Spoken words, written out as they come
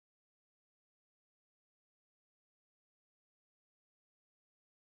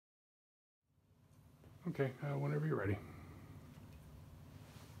Okay, whenever you're ready.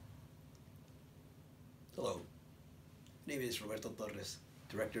 Hello, my name is Roberto Torres,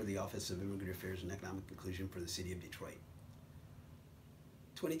 Director of the Office of Immigrant Affairs and Economic Inclusion for the City of Detroit.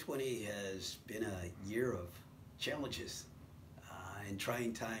 2020 has been a year of challenges and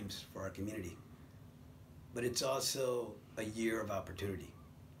trying times for our community, but it's also a year of opportunity.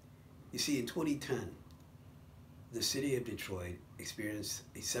 You see, in 2010, the City of Detroit experienced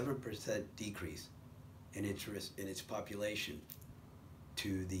a 7% decrease in its population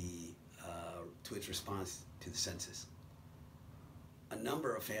to its response to the census. A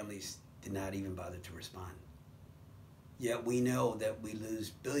number of families did not even bother to respond. Yet we know that we lose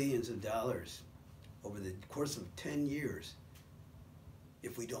billions of dollars over the course of 10 years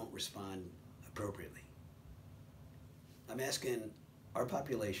if we don't respond appropriately. I'm asking our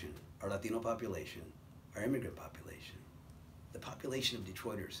population, our Latino population, our immigrant population, the population of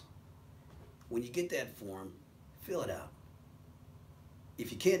Detroiters, when you get that form, fill it out.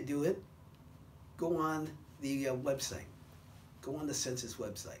 If you can't do it, go on the website. Go on the census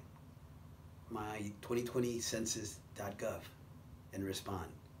website, my2020census.gov, and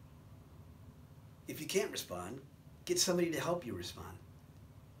respond. If you can't respond, get somebody to help you respond.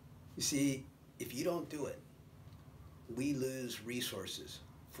 You see, if you don't do it, we lose resources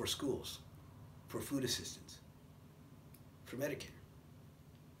for schools, for food assistance, for Medicare,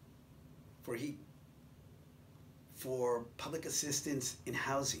 for heat, for public assistance in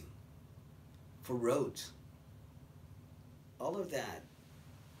housing, for roads. All of that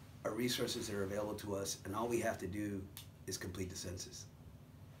are resources that are available to us, and all we have to do is complete the census.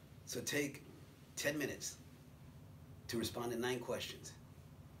 So take 10 minutes to respond to 9 questions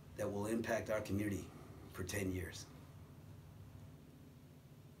that will impact our community for 10 years.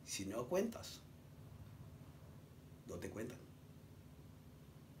 Si no cuentas, no te cuentan.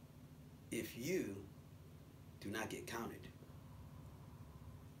 If you do not get counted,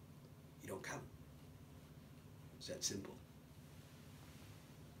 you don't count. It's that simple.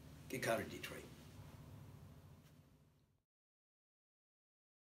 Get counted, Detroit.